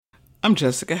I'm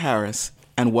Jessica Harris,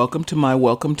 and welcome to my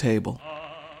welcome table.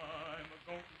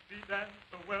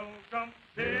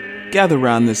 Gather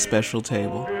round this special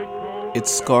table.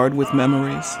 It's scarred with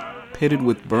memories, pitted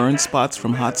with burn spots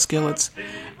from hot skillets,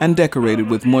 and decorated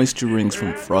with moisture rings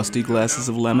from frosty glasses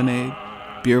of lemonade,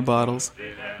 beer bottles,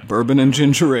 bourbon and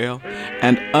ginger ale,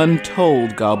 and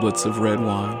untold goblets of red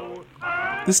wine.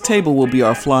 This table will be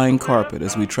our flying carpet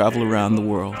as we travel around the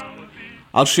world.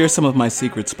 I'll share some of my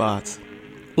secret spots.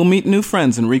 We'll meet new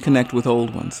friends and reconnect with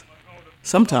old ones.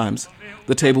 Sometimes,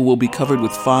 the table will be covered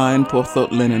with fine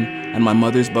Porthot linen and my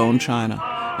mother's bone china,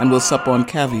 and we'll sup on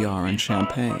caviar and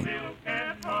champagne.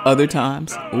 Other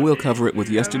times, we'll cover it with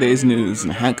yesterday's news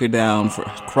and hanker down for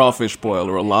a crawfish boil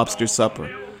or a lobster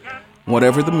supper.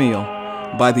 Whatever the meal,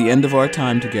 by the end of our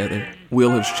time together,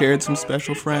 we'll have shared some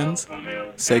special friends,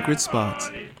 sacred spots,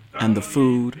 and the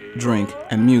food, drink,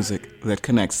 and music that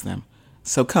connects them.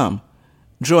 So come,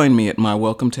 join me at my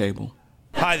welcome table.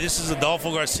 Hi, this is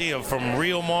Adolfo Garcia from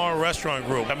Rio Mar Restaurant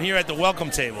Group. I'm here at the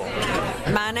welcome table.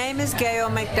 My name is Gail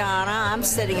McDonough. I'm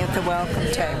sitting at the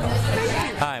welcome table.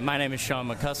 Hi, my name is Sean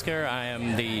McCusker. I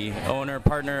am the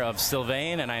owner-partner of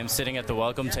Sylvain, and I am sitting at the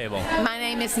welcome table. My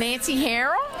name is Nancy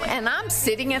Harrell, and I'm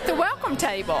sitting at the welcome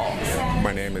table.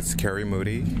 My name is Carrie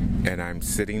Moody, and I'm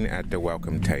sitting at the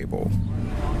welcome table.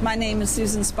 My name is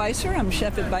Susan Spicer. I'm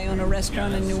chef at Bayona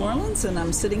Restaurant in New Orleans, and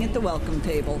I'm sitting at the welcome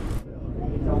table.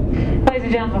 Ladies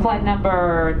and gentlemen, flight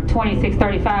number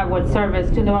 2635 with service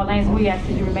to New Orleans. We ask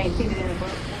that you remain seated in the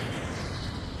boat.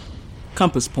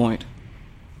 Compass point,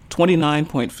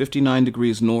 29.59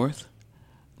 degrees north,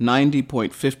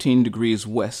 90.15 degrees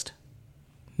west.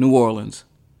 New Orleans,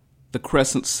 the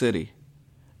Crescent City,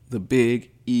 the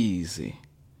Big Easy.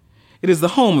 It is the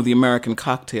home of the American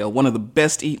cocktail, one of the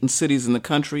best eaten cities in the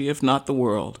country, if not the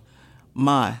world.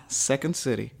 My second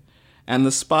city, and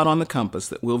the spot on the compass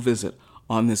that we'll visit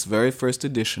on this very first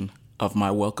edition of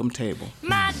my welcome table.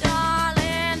 My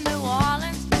darling New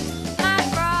Orleans, my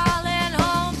brawling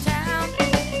hometown,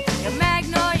 your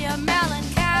magnolia,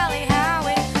 melancholy, how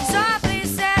it softly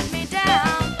set me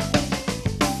down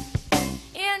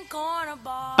in corner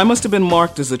bar. I must have been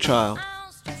marked as a child.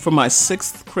 For my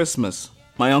 6th Christmas,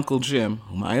 my Uncle Jim,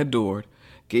 whom I adored,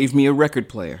 gave me a record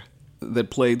player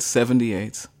that played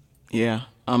 78s. Yeah,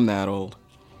 I'm that old.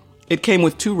 It came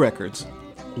with 2 records.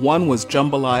 One was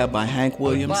Jambalaya by Hank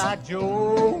Williams. By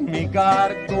Joe, me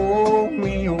gotta go,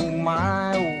 me oh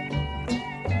my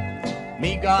oh.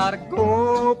 Me gotta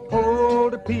go, pull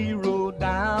the P-road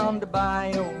down the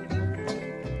bayou.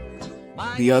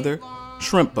 The other,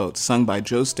 Shrimp Boat, sung by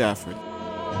Joe Stafford.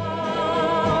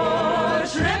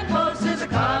 Shrimp boats is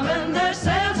a-comin', their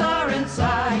sails are in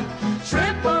sight.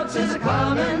 Shrimp boats is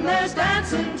a-comin', there's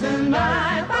dancing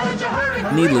tonight. Why don't you hurry?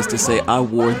 Needless to say, I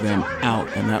wore them out,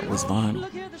 and that was vinyl.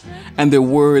 And their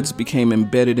words became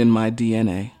embedded in my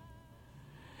DNA.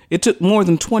 It took more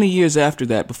than 20 years after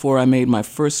that before I made my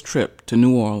first trip to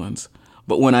New Orleans.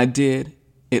 But when I did,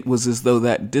 it was as though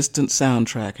that distant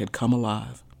soundtrack had come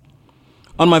alive.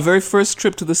 On my very first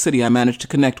trip to the city, I managed to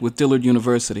connect with Dillard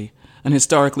University, an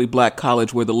historically black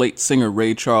college where the late singer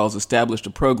Ray Charles established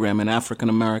a program in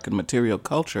African-American material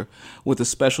culture with a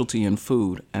specialty in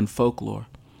food and folklore.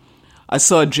 I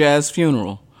saw a jazz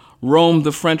funeral, roamed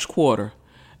the French Quarter,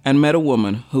 and met a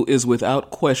woman who is without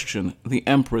question the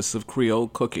empress of Creole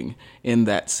cooking in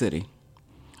that city.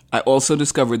 I also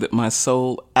discovered that my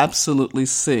soul absolutely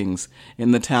sings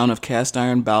in the town of cast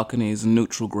iron balconies and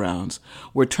neutral grounds,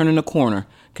 where turning a corner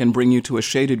can bring you to a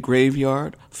shaded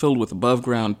graveyard filled with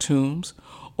above-ground tombs,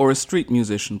 or a street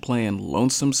musician playing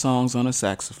lonesome songs on a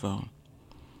saxophone.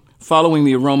 Following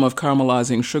the aroma of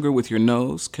caramelizing sugar with your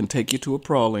nose can take you to a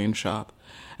praline shop,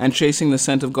 and chasing the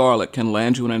scent of garlic can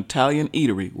land you in an Italian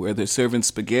eatery where they're serving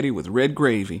spaghetti with red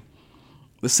gravy.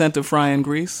 The scent of frying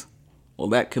grease? Well,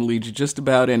 that can lead you just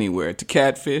about anywhere, to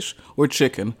catfish or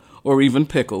chicken or even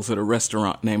pickles at a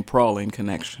restaurant named Praline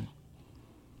Connection.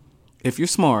 If you're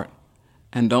smart,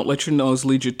 and don't let your nose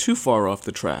lead you too far off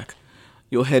the track,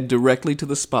 you'll head directly to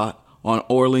the spot on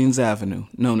Orleans Avenue,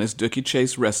 known as Dookie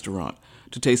Chase Restaurant,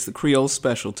 to taste the Creole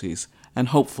specialties and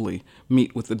hopefully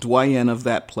meet with the doyenne of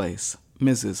that place,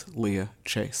 Mrs. Leah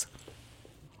Chase.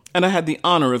 And I had the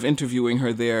honor of interviewing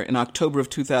her there in October of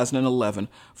 2011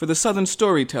 for the Southern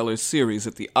Storytellers series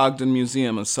at the Ogden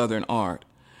Museum of Southern Art.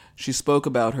 She spoke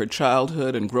about her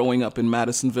childhood and growing up in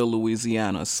Madisonville,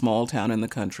 Louisiana, a small town in the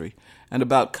country, and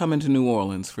about coming to New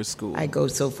Orleans for school. I go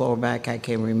so far back I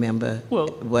can remember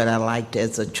what I liked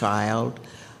as a child.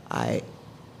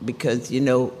 Because,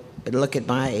 look at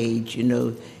my age,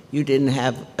 you didn't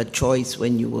have a choice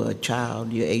when you were a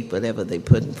child. You ate whatever they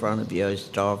put in front of you or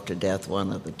starved to death,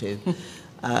 one of the two.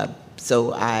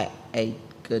 So I ate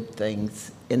good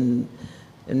things. In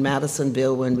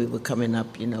Madisonville, when we were coming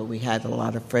up, we had a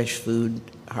lot of fresh food,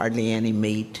 hardly any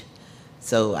meat.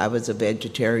 So I was a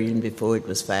vegetarian before it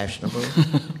was fashionable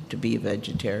to be a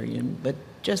vegetarian, but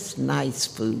just nice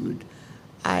food.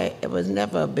 I was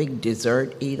never a big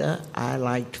dessert eater. I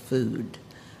liked food.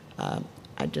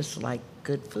 I just like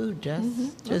good food,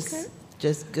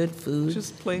 just good food.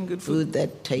 Just plain good food. Food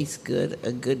that tastes good,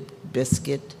 a good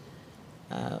biscuit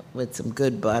with some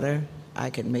good butter. I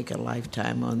can make a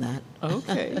lifetime on that.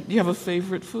 Okay. Do you have a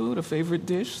favorite food, a favorite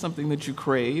dish, something that you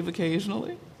crave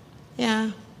occasionally?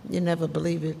 Yeah, you never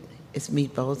believe it. It's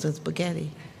meatballs and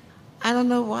spaghetti. I don't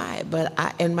know why, but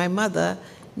my mother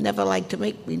never liked to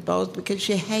make meatballs because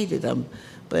she hated them.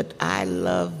 But I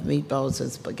love meatballs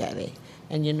and spaghetti.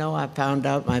 And I found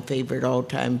out my favorite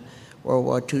all-time World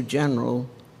War II general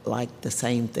liked the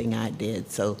same thing I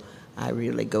did. So I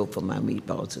really go for my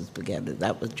meatballs and spaghetti.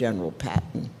 That was General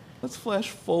Patton. Let's flash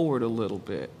forward a little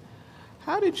bit.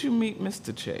 How did you meet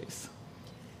Mr. Chase?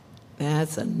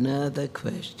 That's another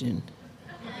question.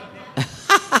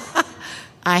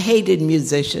 I hated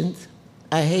musicians.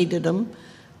 I hated them.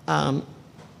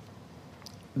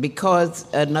 Because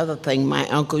another thing, my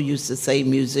uncle used to say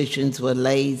musicians were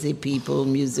lazy people,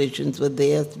 musicians were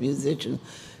this,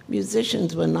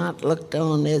 musicians were not looked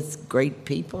on as great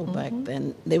people back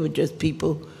then. They were just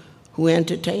people who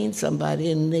entertained somebody.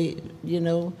 And they,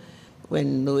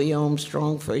 when Louis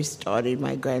Armstrong first started,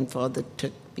 my grandfather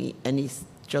took me and he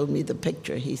showed me the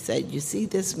picture. He said, "You see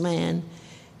this man?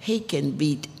 He can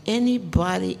beat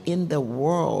anybody in the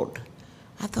world."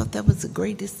 I thought that was the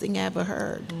greatest thing I ever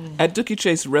heard. At Dooky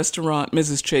Chase Restaurant,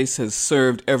 Mrs. Chase has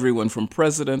served everyone from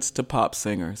presidents to pop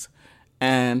singers.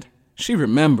 And she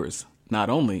remembers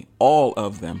not only all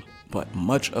of them, but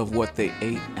much of what they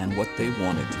ate and what they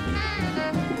wanted to eat.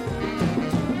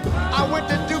 I went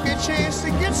to Dooky Chase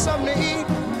to get something to eat.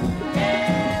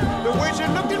 The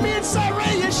waiter looked at me and said,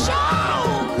 "Ray, you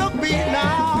sure look beat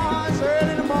now. It's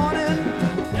early in the morning."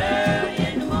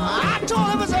 I told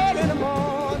him it was early in the morning.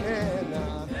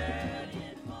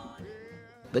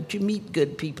 But you meet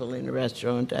good people in the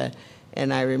restaurant,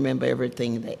 and I remember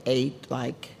everything they ate,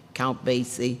 like Count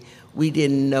Basie. We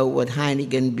didn't know what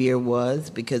Heineken beer was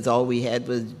because all we had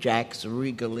was Jack's,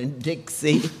 Regal, and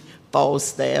Dixie,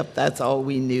 Falstaff. That's all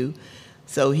we knew.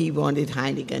 So he wanted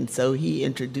Heineken, so he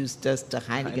introduced us to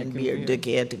Heineken beer.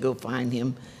 Dooky had to go find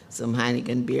him some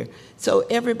Heineken beer. So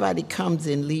everybody comes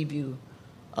and leave you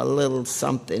a little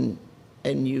something,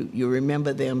 and you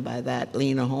remember them by that.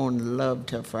 Lena Horne loved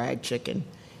her fried chicken.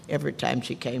 Every time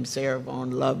she came, Sarah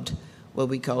Vaughan loved what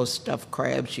we call stuffed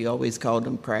crabs. She always called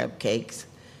them crab cakes.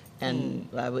 And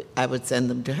I would send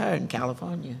them to her in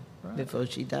California before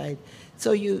she died.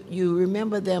 So you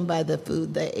remember them by the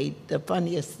food they ate. The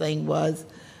funniest thing was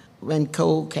when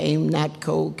Nat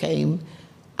Cole came,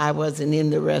 I wasn't in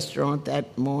the restaurant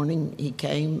that morning. He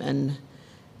came and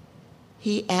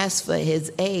he asked for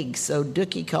his eggs. So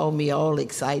Dooky called me all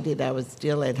excited. I was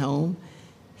still at home.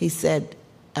 He said,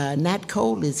 "Nat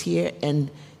Cole is here and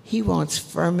he wants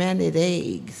fermented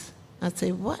eggs." I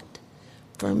said, "What?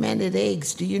 Fermented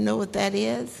eggs, do you know what that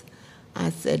is?" I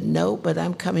said, "No, but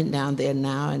I'm coming down there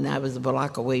now," and I was a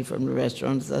block away from the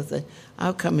restaurant, so I said,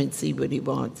 "I'll come and see what he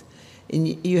wants." And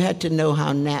you had to know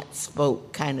how Nat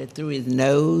spoke, kind of through his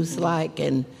nose,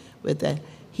 and with that,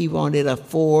 he wanted a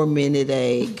 4-minute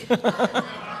egg.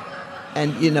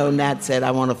 And, Nat said,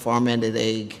 "I want a fermented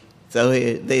egg." So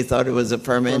they thought it was a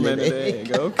fermented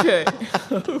egg. Okay.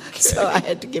 So I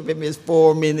had to give him his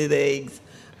 4-minute eggs.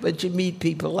 But you meet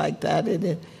people like that,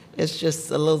 and it's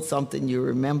just a little something you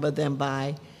remember them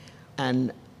by.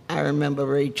 And I remember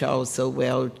Ray Charles so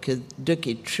well because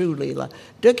Dooky truly loved.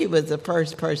 Dooky was the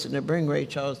first person to bring Ray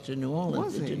Charles to New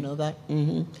Orleans. Did you know that?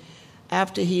 Mm-hmm.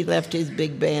 After he left his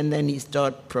big band, then he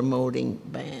started promoting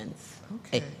bands.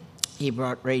 Okay. He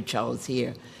brought Ray Charles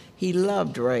here. He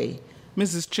loved Ray.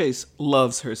 Mrs. Chase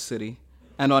loves her city,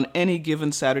 and on any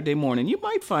given Saturday morning, you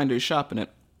might find her shopping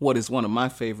at what is one of my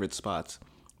favorite spots,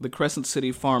 the Crescent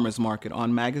City Farmers Market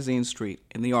on Magazine Street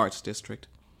in the Arts District.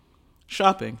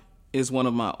 Shopping is one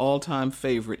of my all-time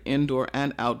favorite indoor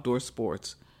and outdoor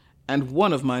sports, and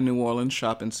one of my New Orleans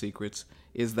shopping secrets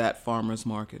is that farmers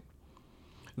market.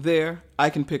 There, I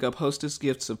can pick up hostess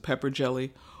gifts of pepper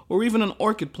jelly or even an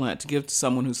orchid plant to give to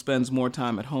someone who spends more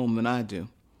time at home than I do.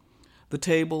 The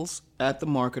tables at the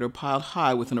market are piled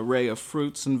high with an array of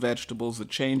fruits and vegetables that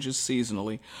changes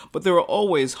seasonally, but there are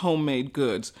always homemade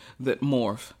goods that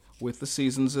morph with the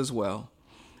seasons as well.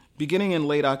 Beginning in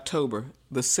late October,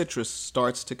 the citrus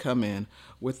starts to come in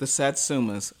with the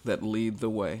satsumas that lead the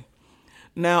way.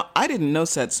 Now, I didn't know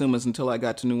satsumas until I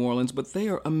got to New Orleans, but they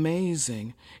are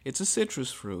amazing. It's a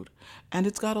citrus fruit, and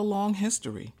it's got a long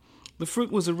history. The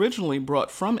fruit was originally brought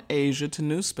from Asia to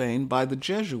New Spain by the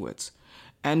Jesuits,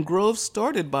 and groves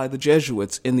started by the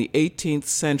Jesuits in the 18th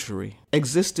century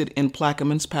existed in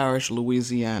Plaquemines Parish,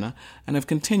 Louisiana, and have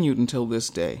continued until this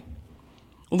day.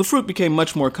 Well, the fruit became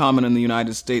much more common in the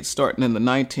United States starting in the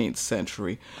 19th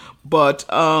century, but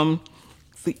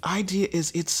the idea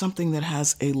is it's something that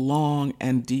has a long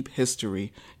and deep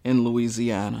history in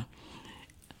Louisiana.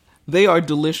 They are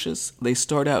delicious. They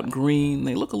start out green.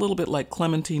 They look a little bit like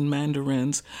clementine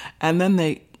mandarins, and then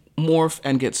they morph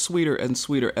and get sweeter and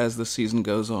sweeter as the season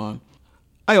goes on.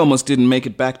 I almost didn't make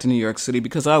it back to New York City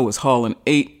because I was hauling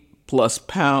 8+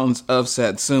 pounds of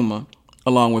satsuma,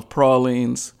 along with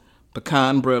pralines,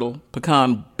 pecan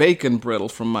bacon brittle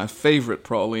from my favorite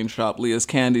praline shop, Leah's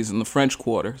Candies in the French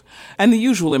Quarter, and the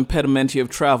usual impedimenta of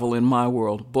travel in my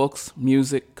world: books,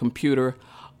 music, computer,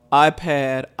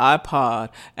 iPad, iPod,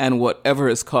 and whatever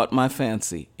has caught my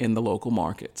fancy in the local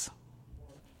markets.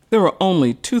 There are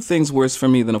only two things worse for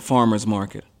me than a farmer's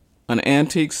market: an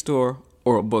antique store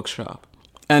or a bookshop.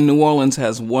 And New Orleans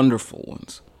has wonderful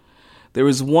ones. There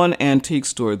is one antique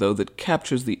store, though, that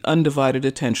captures the undivided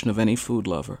attention of any food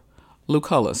lover: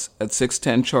 Lucullus at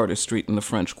 610 Charter Street in the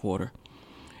French Quarter.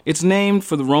 It's named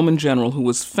for the Roman general who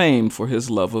was famed for his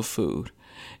love of food.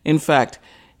 In fact,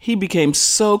 he became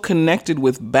so connected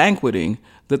with banqueting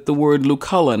that the word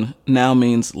Lucullan now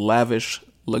means lavish,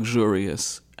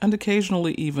 luxurious, and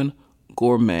occasionally even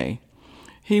gourmet.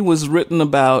 He was written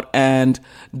about and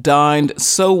dined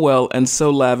so well and so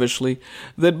lavishly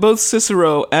that both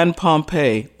Cicero and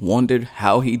Pompey wondered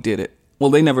how he did it. Well,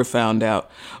 they never found out.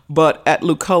 But at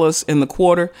Lucullus in the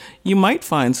Quarter, you might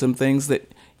find some things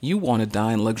that you want to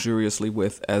dine luxuriously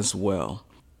with as well.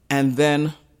 And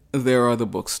then there are the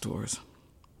bookstores.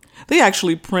 They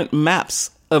actually print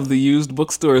maps of the used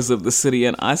bookstores of the city,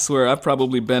 and I swear I've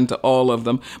probably been to all of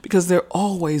them because they're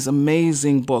always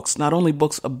amazing books, not only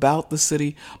books about the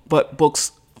city, but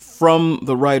books from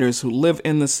the writers who live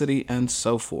in the city and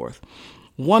so forth.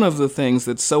 One of the things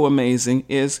that's so amazing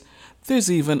is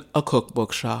there's even a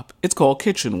cookbook shop. It's called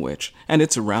Kitchen Witch, and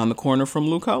it's around the corner from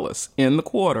Lucullus in the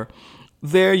Quarter.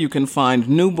 There you can find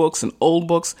new books and old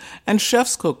books and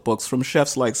chef's cookbooks from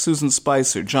chefs like Susan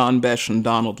Spicer, John Besh, and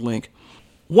Donald Link.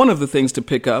 One of the things to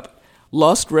pick up,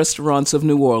 Lost Restaurants of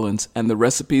New Orleans and the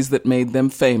Recipes That Made Them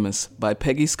Famous by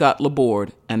Peggy Scott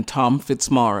Laborde and Tom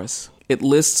Fitzmaurice. It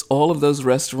lists all of those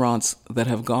restaurants that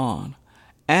have gone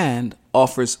and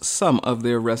offers some of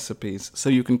their recipes so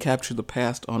you can capture the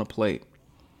past on a plate.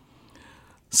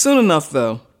 Soon enough,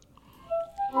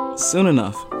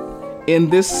 in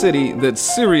this city that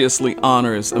seriously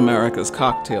honors America's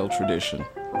cocktail tradition,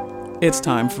 it's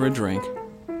time for a drink.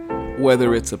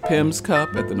 Whether it's a Pim's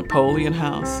Cup at the Napoleon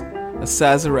House, a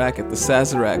Sazerac at the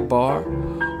Sazerac Bar,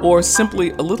 or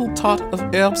simply a little tot of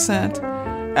absinthe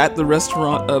at the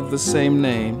restaurant of the same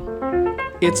name,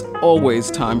 it's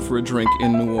always time for a drink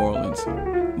in New Orleans.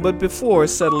 But before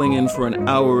settling in for an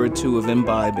hour or two of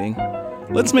imbibing,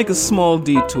 let's make a small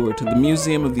detour to the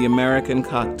Museum of the American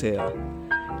Cocktail.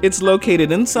 It's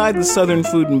located inside the Southern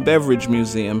Food and Beverage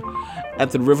Museum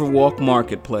at the Riverwalk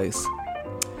Marketplace.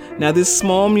 Now, this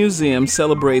small museum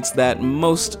celebrates that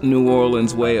most New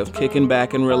Orleans way of kicking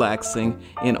back and relaxing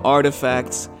in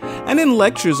artifacts and in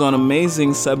lectures on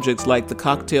amazing subjects like the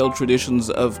cocktail traditions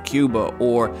of Cuba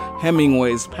or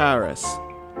Hemingway's Paris.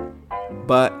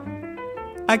 But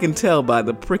I can tell by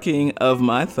the pricking of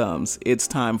my thumbs, it's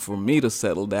time for me to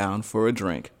settle down for a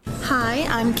drink. Hi,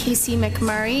 I'm Casey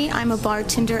McMurray. I'm a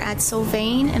bartender at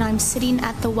Sylvain, and I'm sitting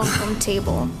at the welcome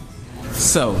table.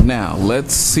 So now,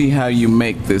 let's see how you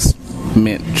make this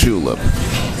mint julep.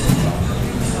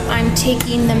 I'm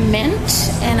taking the mint,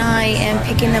 and I am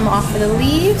picking them off of the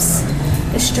leaves,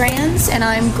 the strands, and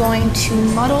I'm going to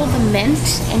muddle the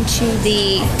mint into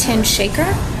the tin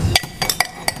shaker.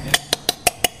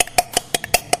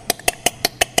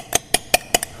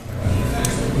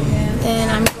 Then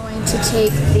I'm going to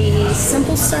take the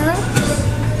simple syrup,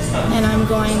 and I'm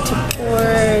going to pour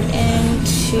it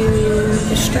into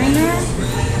the strainer.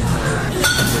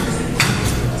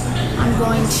 I'm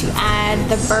going to add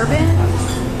the bourbon.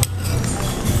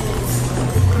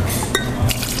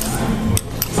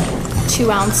 2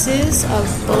 ounces of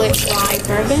Bulleit rye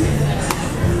bourbon.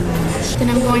 Then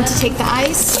I'm going to take the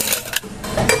ice.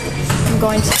 I'm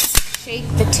going to shake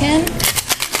the tin.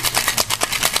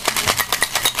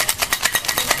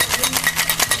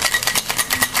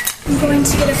 I'm going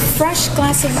to get a fresh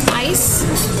glass of ice,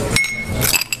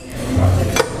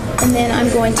 and then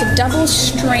I'm going to double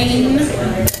strain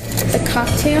the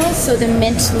cocktail, so the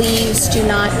mint leaves do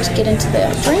not get into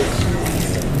the drink.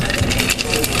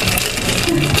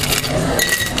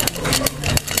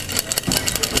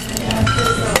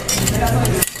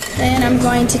 Then I'm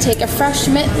going to take a fresh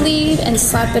mint leaf and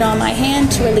slap it on my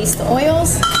hand to release the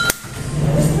oils.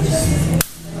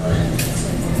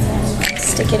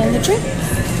 Stick it in the drink.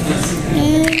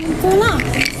 And voila.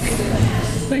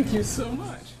 Thank you so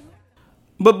much.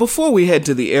 But before we head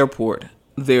to the airport,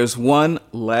 there's one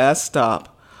last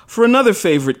stop for another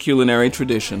favorite culinary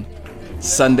tradition,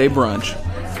 Sunday brunch.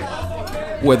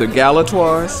 Whether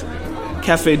Galatoire's,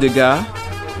 Café Degas,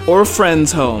 or a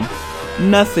friend's home,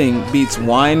 nothing beats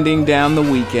winding down the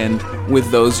weekend with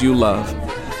those you love.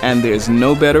 And there's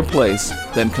no better place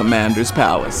than Commander's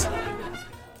Palace.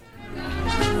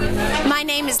 My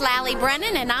name is Lally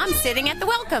Brennan, and I'm sitting at the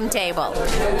welcome table.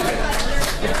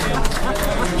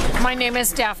 My name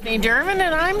is Daphne Dervin,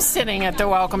 and I'm sitting at the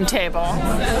welcome table.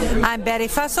 I'm Betty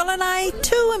Fussell, and I,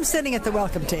 too, am sitting at the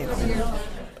welcome table.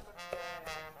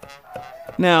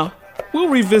 Now, we'll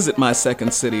revisit my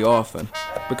second city often,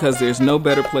 because there's no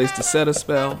better place to set a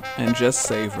spell and just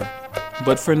savor.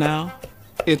 But for now,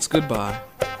 it's goodbye.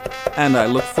 And I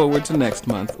look forward to next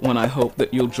month when I hope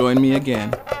that you'll join me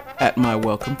again at my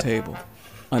welcome table.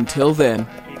 Until then,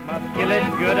 must kill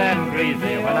it good and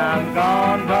greasy when I'm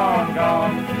gone, gone,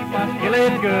 gone. Must kill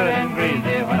it good and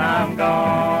greasy when I'm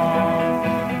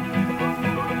gone.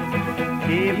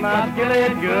 Keep my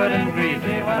skillet good and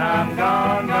greasy when I'm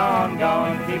gone, gone,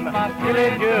 gone. Keep my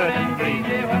skillet good and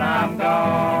greasy when I'm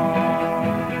gone.